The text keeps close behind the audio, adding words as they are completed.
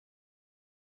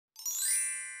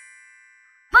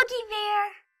Huggy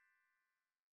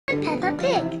Bear. Peppa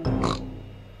Pig.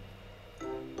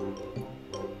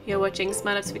 You're watching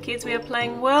Smart Apps for Kids. We are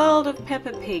playing World of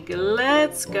Peppa Pig.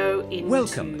 Let's go into...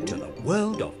 Welcome to the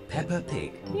World of Peppa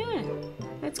Pig. Yeah,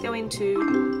 let's go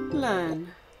into Learn.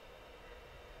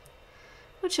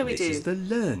 What shall we do? This is the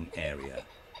Learn area.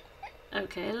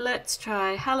 Okay, let's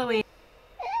try Halloween.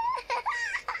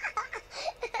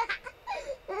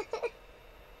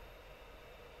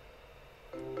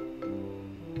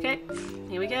 Okay,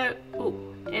 here we go. Oh,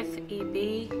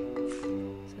 F-E-B. So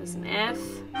there's an F.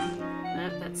 No,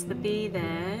 that's the B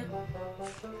there.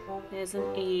 There's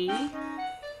an E.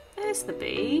 There's the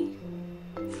B.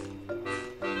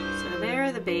 So there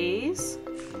are the B's.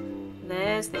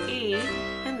 There's the E.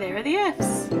 And there are the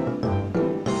F's.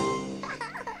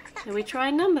 Shall we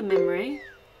try number memory?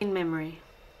 In memory.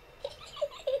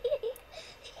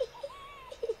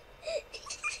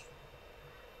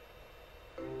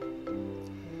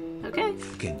 Okay.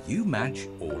 Can you match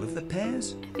all of the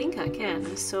pairs? I think I can.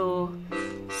 I saw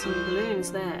some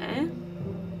balloons there.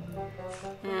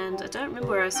 And I don't remember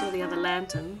where I saw the other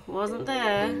lantern. Wasn't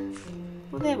there.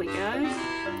 Well, there we go.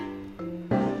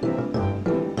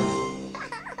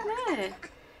 There.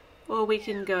 Or we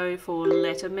can go for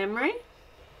letter memory.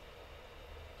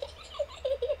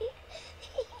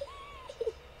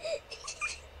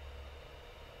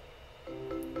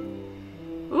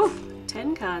 Ooh,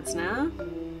 10 cards now.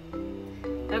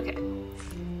 Okay,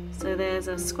 so there's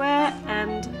a square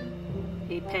and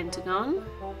a pentagon,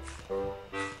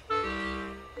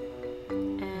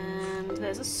 and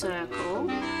there's a circle,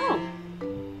 oh,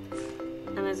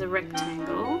 and there's a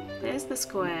rectangle, there's the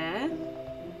square,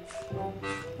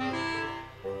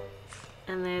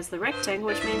 and there's the rectangle,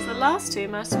 which means the last two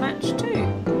must match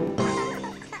too.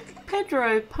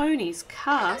 Pedro Pony's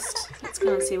cast. Let's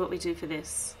go and see what we do for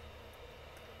this.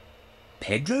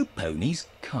 Pedro Pony's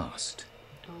cast.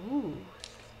 Oh.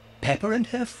 Peppa and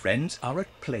her friends are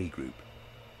at playgroup.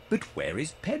 But where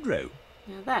is Pedro?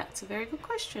 Now that's a very good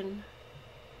question.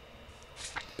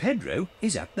 Pedro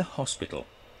is at the hospital,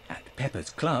 and Peppa's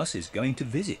class is going to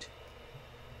visit.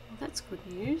 Well, that's good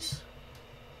news.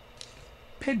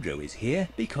 Pedro is here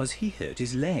because he hurt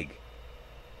his leg.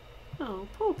 Oh,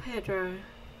 poor Pedro.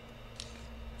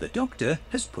 The doctor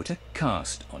has put a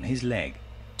cast on his leg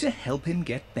to help him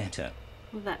get better.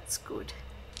 Well, that's good.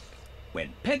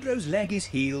 When Pedro's leg is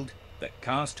healed, the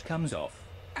cast comes off,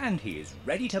 and he is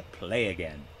ready to play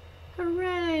again.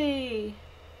 Hooray!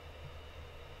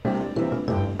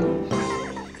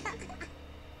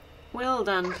 Well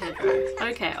done, Pedro.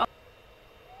 Okay.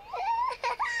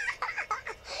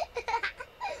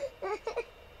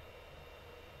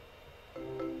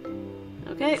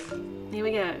 Okay, here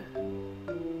we go.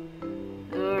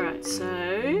 Alright,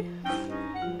 so...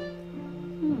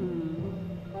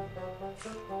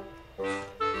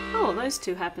 Oh, those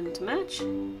two happen to match.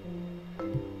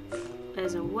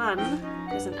 There's a 1,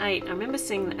 there's an 8. I remember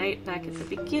seeing the 8 back at the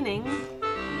beginning.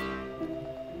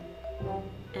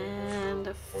 And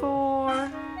a 4.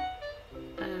 Oh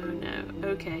no,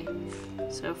 okay.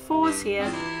 So 4's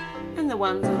here, and the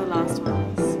 1's are the last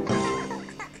ones.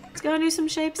 Let's go and do some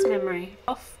shapes memory.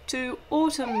 Off to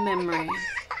autumn memory.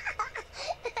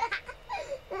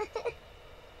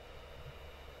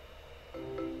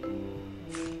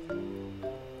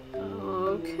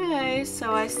 Okay,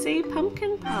 so I see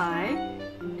pumpkin pie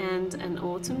and an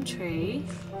autumn tree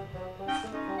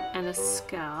and a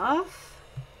scarf.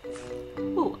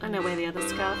 Oh, I know where the other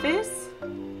scarf is.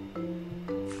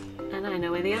 And I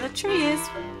know where the other tree is.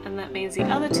 And that means the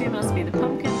other two must be the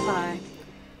pumpkin pie.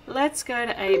 Let's go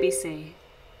to ABC.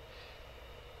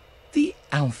 The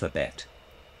alphabet.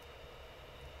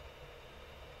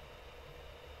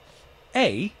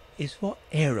 A is for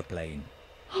aeroplane,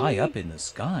 high up in the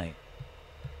sky.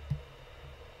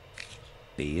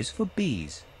 B is for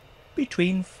bees,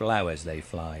 between flowers they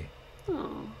fly.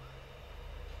 Oh.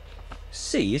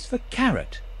 C is for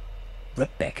carrot,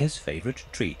 Rebecca's favourite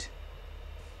treat.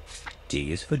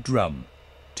 D is for drum,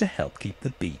 to help keep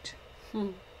the beat.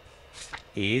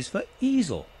 E is for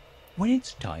easel, when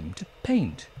it's time to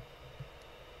paint.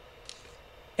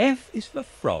 F is for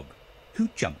frog, who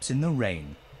jumps in the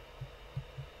rain.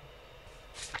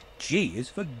 G is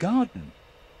for garden,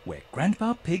 where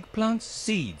Grandpa Pig plants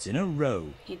seeds in a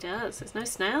row. He does. There's no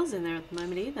snails in there at the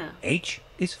moment either. H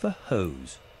is for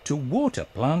hose, to water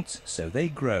plants so they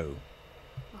grow.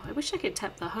 Oh, I wish I could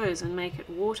tap the hose and make it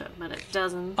water, but it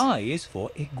doesn't. I is for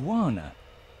iguana,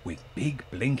 with big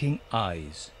blinking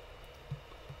eyes.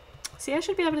 See, I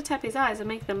should be able to tap his eyes and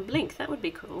make them blink. That would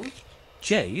be cool.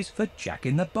 J is for Jack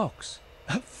in the Box,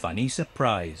 a funny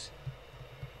surprise.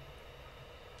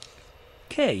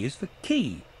 K is for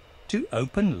key, to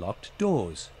open locked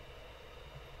doors.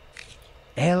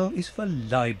 L is for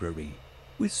library,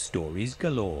 with stories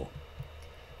galore.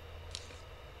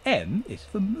 M is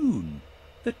for moon,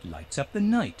 that lights up the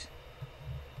night.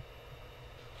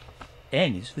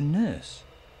 N is for nurse,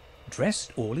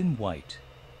 dressed all in white.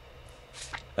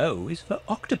 O is for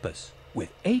octopus,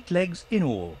 with 8 legs in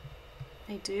all.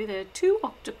 They do. There are 2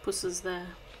 octopuses there.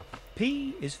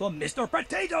 P is for Mr.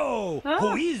 Potato, Ah.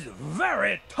 who is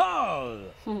very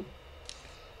tall.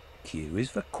 Q is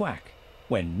for quack,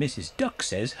 when Mrs. Duck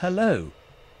says hello.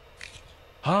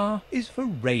 R is for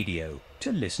radio,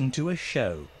 to listen to a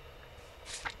show.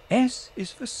 S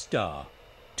is for star,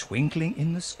 twinkling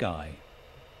in the sky.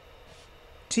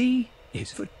 T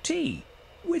is for tea,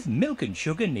 with milk and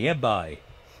sugar nearby.